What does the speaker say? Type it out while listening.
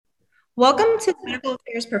Welcome to the Medical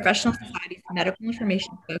Affairs Professional Society's Medical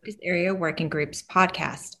Information Focus Area Working Groups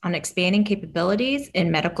podcast on expanding capabilities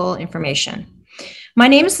in medical information. My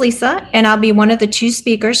name is Lisa, and I'll be one of the two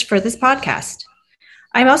speakers for this podcast.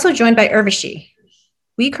 I'm also joined by Urvashi.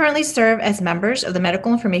 We currently serve as members of the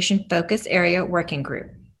Medical Information Focus Area Working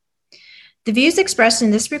Group. The views expressed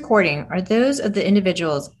in this recording are those of the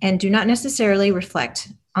individuals and do not necessarily reflect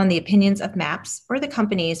on the opinions of MAPS or the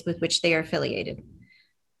companies with which they are affiliated.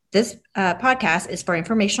 This podcast is for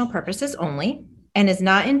informational purposes only and is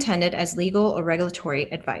not intended as legal or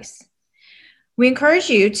regulatory advice. We encourage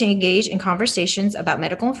you to engage in conversations about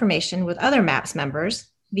medical information with other MAPS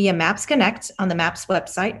members via MAPS Connect on the MAPS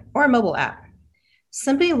website or mobile app.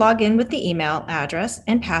 Simply log in with the email address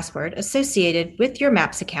and password associated with your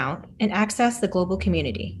MAPS account and access the global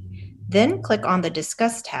community. Then click on the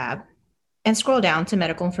Discuss tab and scroll down to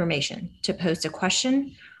Medical Information to post a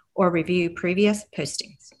question or review previous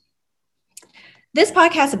postings. This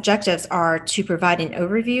podcast objectives are to provide an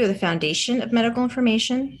overview of the foundation of medical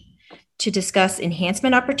information, to discuss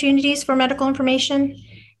enhancement opportunities for medical information,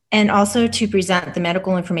 and also to present the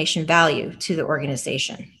medical information value to the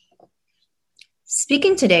organization.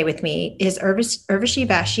 Speaking today with me is Urvashi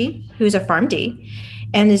Vashi, who is a PharmD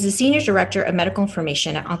and is the Senior Director of Medical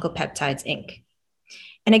Information at Oncopeptides, Inc.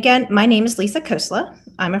 And again, my name is Lisa Khosla.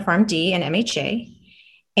 I'm a PharmD and MHA.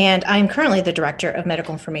 And I'm currently the Director of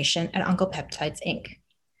Medical Information at Oncopeptides, Inc.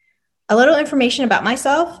 A little information about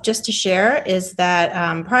myself, just to share, is that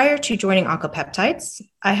prior to joining Oncopeptides,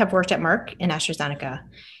 I have worked at Merck and AstraZeneca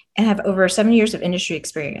and have over 7 years of industry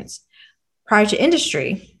experience. Prior to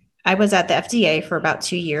industry, I was at the FDA for about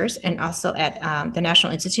 2 years and also at the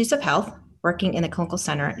National Institutes of Health, working in the Clinical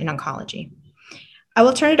Center in Oncology. I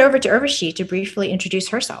will turn it over to Urvashi to briefly introduce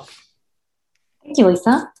herself. Thank you,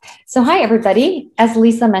 Lisa. So hi, everybody. As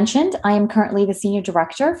Lisa mentioned, I am currently the Senior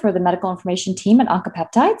Director for the Medical Information team at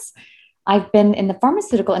Oncopeptides. I've been in the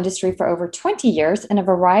pharmaceutical industry for over 20 years in a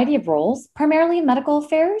variety of roles, primarily in medical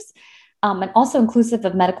affairs, and also inclusive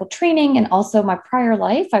of medical training. And also my prior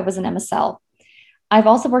life, I was an MSL. I've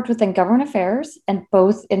also worked within government affairs and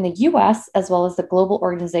both in the US as well as the global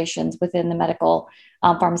organizations within the medical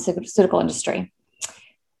pharmaceutical industry.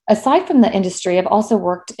 Aside from the industry, I've also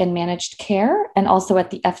worked in managed care and also at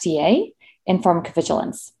the FDA in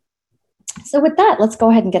pharmacovigilance. So with that, let's go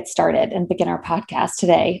ahead and get started and begin our podcast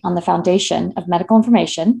today on the foundation of medical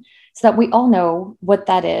information so that we all know what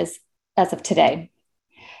that is as of today.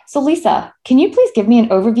 So Lisa, can you please give me an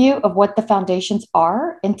overview of what the foundations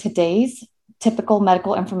are in today's typical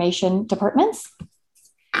medical information departments?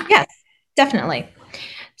 Yes, definitely.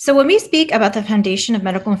 So when we speak about the foundation of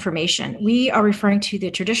medical information, we are referring to the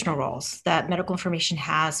traditional roles that medical information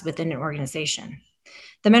has within an organization.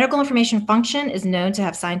 The medical information function is known to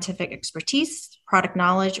have scientific expertise, product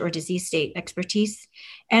knowledge, or disease state expertise,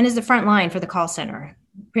 and is the front line for the call center,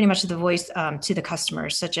 pretty much the voice to the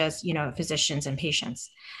customers, such as physicians and patients.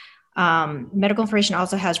 Medical information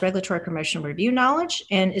also has regulatory promotional review knowledge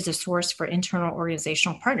and is a source for internal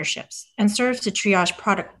organizational partnerships and serves to triage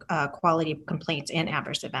product quality complaints and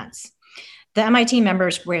adverse events. The MIT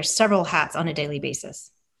members wear several hats on a daily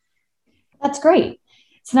basis. That's great.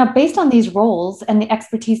 So now based on these roles and the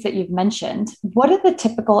expertise that you've mentioned, what are the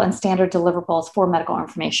typical and standard deliverables for medical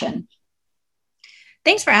information?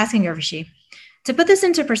 Thanks for asking, Urvashi. To put this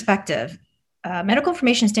into perspective, medical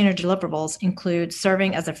information standard deliverables include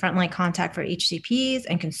serving as a frontline contact for HCPs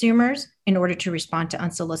and consumers in order to respond to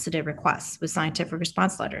unsolicited requests with scientific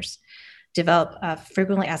response letters, develop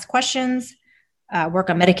frequently asked questions,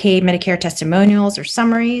 work on Medicaid, Medicare testimonials or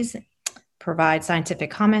summaries, provide scientific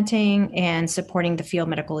commenting, and supporting the field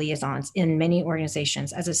medical liaisons in many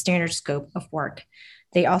organizations as a standard scope of work.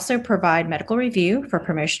 They also provide medical review for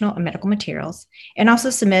promotional and medical materials and also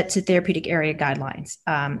submit to therapeutic area guidelines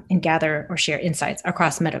and gather or share insights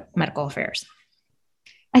across medical affairs.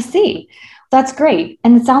 I see. That's great.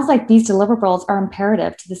 And it sounds like these deliverables are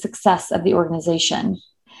imperative to the success of the organization.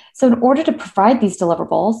 So in order to provide these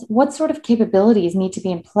deliverables, what sort of capabilities need to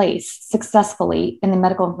be in place successfully in the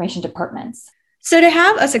medical information departments? So to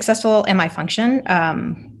have a successful MI function,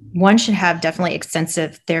 one should have definitely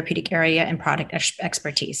extensive therapeutic area and product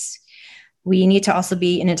expertise. We need to also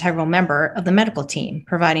be an integral member of the medical team,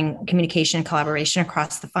 providing communication and collaboration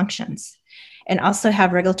across the functions, and also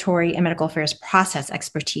have regulatory and medical affairs process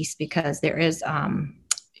expertise because there is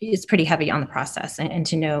it's pretty heavy on the process, and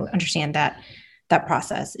to understand that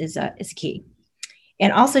process is key.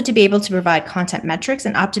 And also to be able to provide content metrics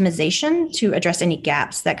and optimization to address any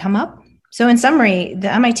gaps that come up. So in summary,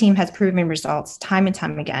 the MI team has proven results time and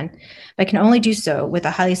time again, but can only do so with a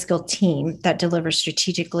highly skilled team that delivers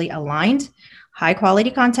strategically aligned, high quality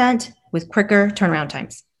content with quicker turnaround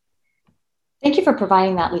times. Thank you for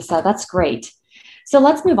providing that, Lisa. That's great. So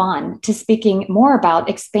let's move on to speaking more about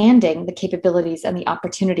expanding the capabilities and the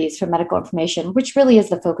opportunities for medical information, which really is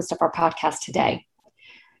the focus of our podcast today.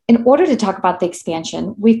 In order to talk about the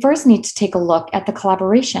expansion, we first need to take a look at the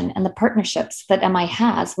collaboration and the partnerships that MI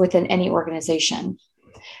has within any organization.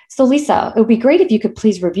 So Lisa, it would be great if you could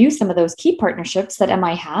please review some of those key partnerships that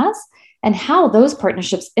MI has and how those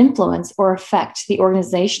partnerships influence or affect the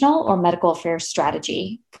organizational or medical affairs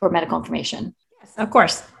strategy for medical information. Yes, of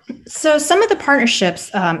course. So some of the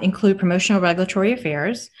partnerships include promotional regulatory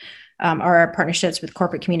affairs, our partnerships with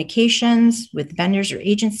corporate communications, with vendors or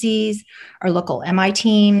agencies, our local MI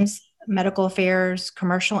teams, medical affairs,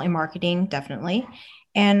 commercial and marketing, definitely,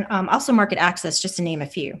 and also market access, just to name a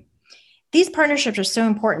few. These partnerships are so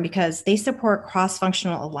important because they support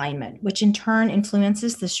cross-functional alignment, which in turn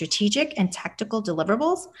influences the strategic and tactical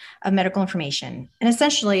deliverables of medical information, and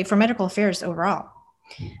essentially for medical affairs overall.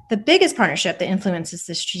 The biggest partnership that influences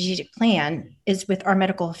the strategic plan is with our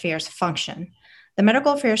medical affairs function. The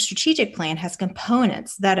medical affairs strategic plan has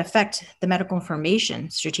components that affect the medical information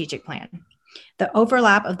strategic plan. The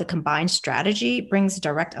overlap of the combined strategy brings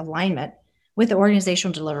direct alignment with the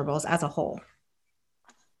organizational deliverables as a whole.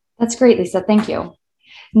 That's great, Lisa. Thank you.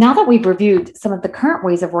 Now that we've reviewed some of the current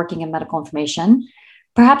ways of working in medical information,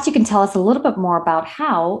 perhaps you can tell us a little bit more about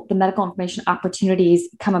how the medical information opportunities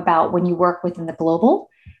come about when you work within the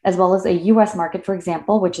global, as well as a US market, for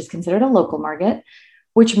example, which is considered a local market,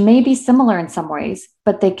 which may be similar in some ways,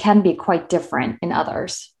 but they can be quite different in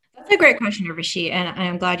others. That's a great question, Rishi, and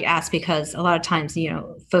I'm glad you asked because a lot of times,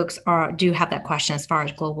 folks do have that question as far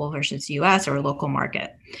as global versus US or local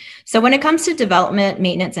market. So when it comes to development,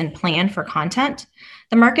 maintenance, and plan for content,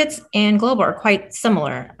 the markets and global are quite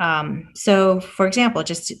similar. So, for example,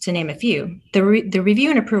 just to name a few, the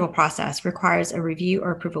review and approval process requires a review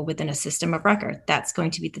or approval within a system of record. That's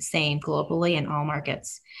going to be the same globally in all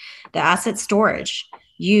markets. The asset storage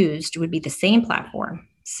used would be the same platform.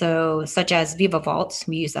 So, such as Viva Vault,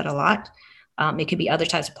 we use that a lot. It could be other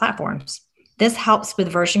types of platforms. This helps with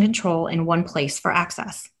version control in one place for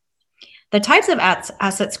access. The types of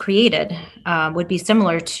assets created would be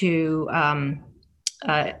similar to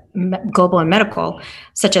global and medical,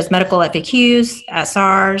 such as medical FAQs,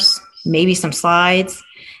 SRs, maybe some slides,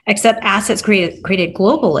 except assets created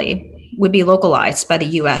globally would be localized by the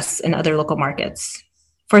US and other local markets.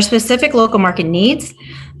 For specific local market needs,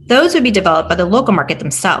 those would be developed by the local market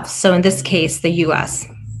themselves. So in this case, the US.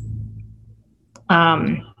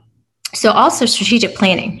 So also strategic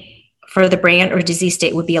planning for the brand or disease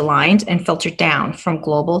state would be aligned and filtered down from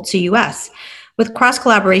global to US with cross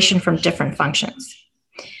collaboration from different functions.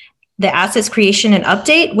 The assets creation and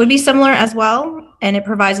update would be similar as well, and it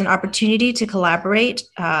provides an opportunity to collaborate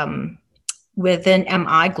within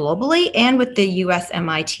MI globally and with the US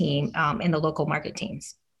MI team and the local market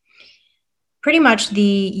teams. Pretty much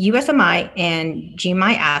the USMI and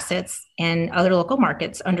GMI assets and other local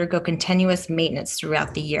markets undergo continuous maintenance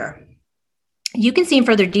throughout the year. You can see in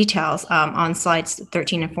further details on slides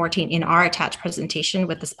 13 and 14 in our attached presentation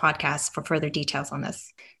with this podcast for further details on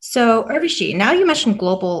this. So, Urvashi, now you mentioned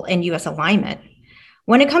global and US alignment.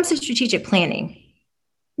 When it comes to strategic planning,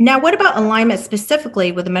 now what about alignment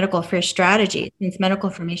specifically with the medical affairs strategy, since medical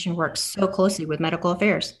information works so closely with medical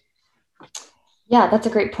affairs? Yeah, that's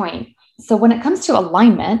a great point. So when it comes to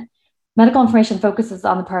alignment, medical information focuses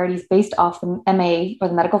on the priorities based off the MA or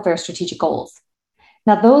the medical affairs strategic goals.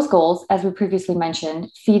 Now, those goals, as we previously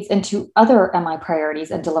mentioned, feeds into other MI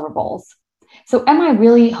priorities and deliverables. So MI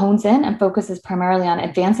really hones in and focuses primarily on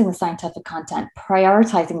advancing the scientific content,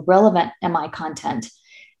 prioritizing relevant MI content.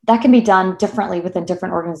 That can be done differently within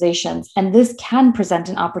different organizations, and this can present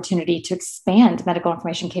an opportunity to expand medical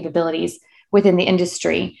information capabilities within the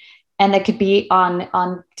industry. And that could be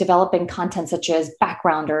on developing content such as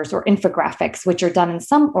backgrounders or infographics, which are done in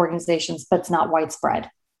some organizations, but it's not widespread.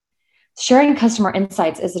 Sharing customer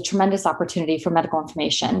insights is a tremendous opportunity for medical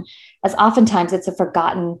information, as oftentimes it's a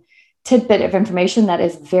forgotten tidbit of information that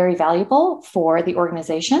is very valuable for the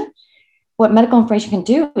organization. What medical information can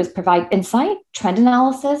do is provide insight, trend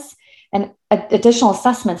analysis, and additional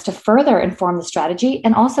assessments to further inform the strategy,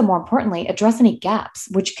 and also, more importantly, address any gaps,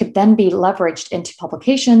 which could then be leveraged into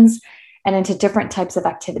publications and into different types of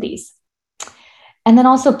activities. And then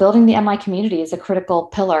also building the MI community is a critical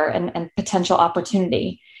pillar and potential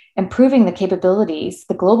opportunity. Improving the capabilities,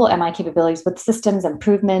 the global MI capabilities with systems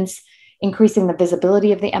improvements, increasing the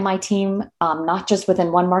visibility of the MI team, not just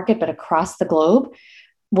within one market, but across the globe,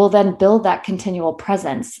 will then build that continual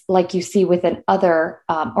presence like you see within other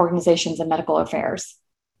organizations in medical affairs.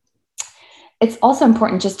 It's also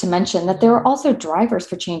important just to mention that there are also drivers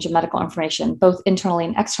for change in medical information, both internally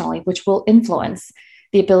and externally, which will influence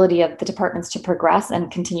the ability of the departments to progress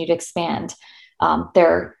and continue to expand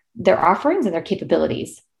their offerings and their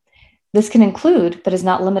capabilities. This can include, but is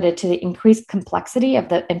not limited to, the increased complexity of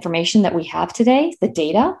the information that we have today, the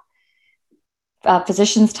data.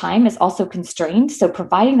 Physicians' time is also constrained, so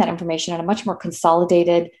providing that information in a much more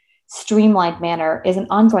consolidated, streamlined manner is an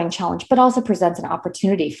ongoing challenge, but also presents an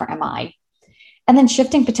opportunity for MI. And then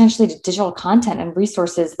shifting potentially to digital content and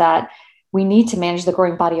resources that we need to manage the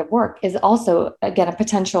growing body of work is also, again, a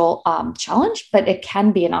potential challenge, but it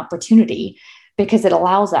can be an opportunity because it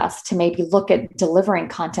allows us to maybe look at delivering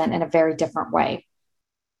content in a very different way.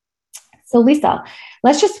 So Lisa,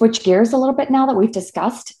 let's just switch gears a little bit now that we've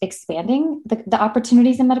discussed expanding the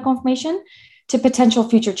opportunities in medical information to potential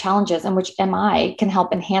future challenges in which MI can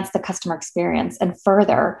help enhance the customer experience and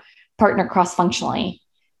further partner cross-functionally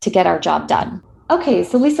to get our job done. Okay,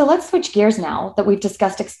 so Lisa, let's switch gears now that we've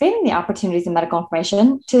discussed expanding the opportunities in medical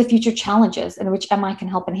information to the future challenges in which MI can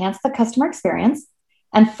help enhance the customer experience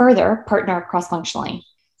and further partner cross-functionally.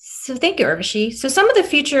 So thank you, Urvashi. So some of the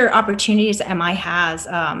future opportunities that MI has,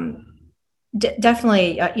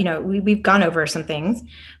 definitely, we've gone over some things,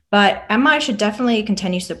 but MI should definitely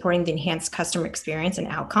continue supporting the enhanced customer experience and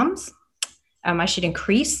outcomes. I should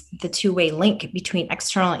increase the two-way link between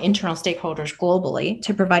external and internal stakeholders globally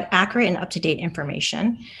to provide accurate and up-to-date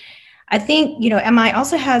information. I think, MI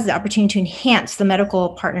also has the opportunity to enhance the medical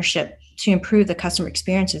partnership to improve the customer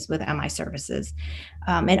experiences with MI services,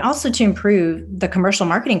 and also to improve the commercial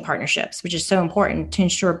marketing partnerships, which is so important to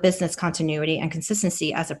ensure business continuity and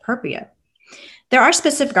consistency as appropriate. There are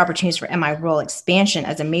specific opportunities for MI role expansion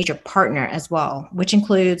as a major partner as well, which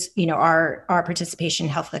includes, our participation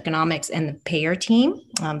in health economics and the payer team,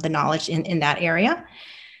 the knowledge in that area,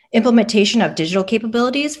 implementation of digital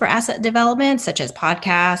capabilities for asset development, such as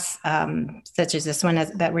podcasts, such as this one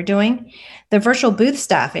that we're doing, the virtual booth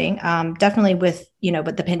staffing, definitely with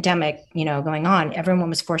the pandemic, going on, everyone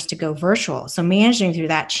was forced to go virtual. So managing through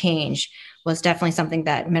that change was definitely something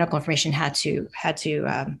that medical information had to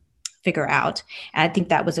figure out. And I think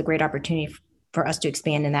that was a great opportunity for us to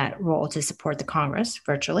expand in that role to support the Congress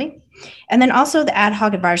virtually. And then also the ad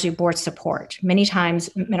hoc advisory board support. Many times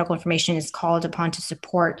medical information is called upon to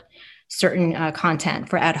support certain content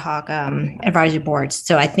for ad hoc advisory boards.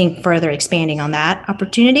 So I think further expanding on that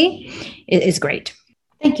opportunity is great.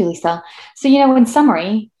 Thank you, Lisa. So, in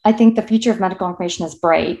summary, I think the future of medical information is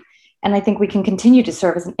bright. And I think we can continue to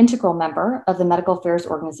serve as an integral member of the medical affairs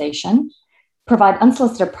organization, provide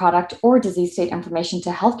unsolicited product or disease state information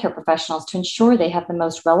to healthcare professionals to ensure they have the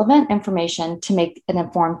most relevant information to make an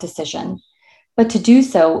informed decision, but to do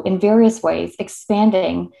so in various ways,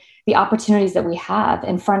 expanding the opportunities that we have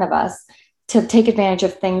in front of us to take advantage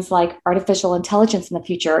of things like artificial intelligence in the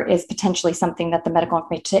future is potentially something that the medical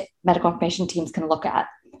information teams can look at.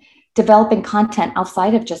 Developing content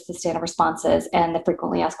outside of just the standard responses and the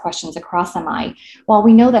frequently asked questions across MI. While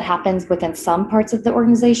we know that happens within some parts of the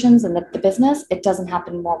organizations and the business, it doesn't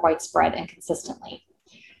happen more widespread and consistently.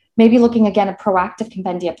 Maybe looking again at proactive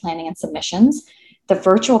compendia planning and submissions, the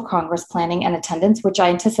virtual Congress planning and attendance, which I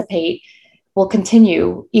anticipate will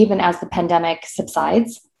continue even as the pandemic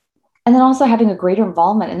subsides. And then also having a greater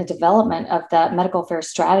involvement in the development of the medical affairs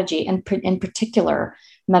strategy, and in particular,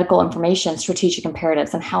 medical information strategic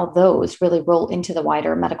imperatives and how those really roll into the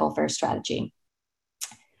wider medical affairs strategy.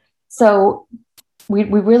 So we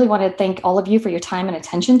really want to thank all of you for your time and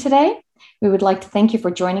attention today. We would like to thank you for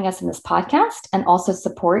joining us in this podcast and also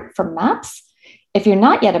support from MAPS. If you're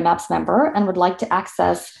not yet a MAPS member and would like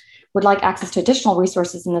access to additional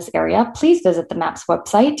resources in this area, please visit the MAPS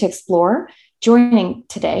website to explore joining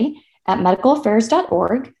today at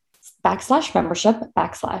medicalaffairs.org/membership/.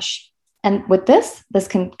 And with this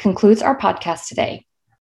concludes our podcast today.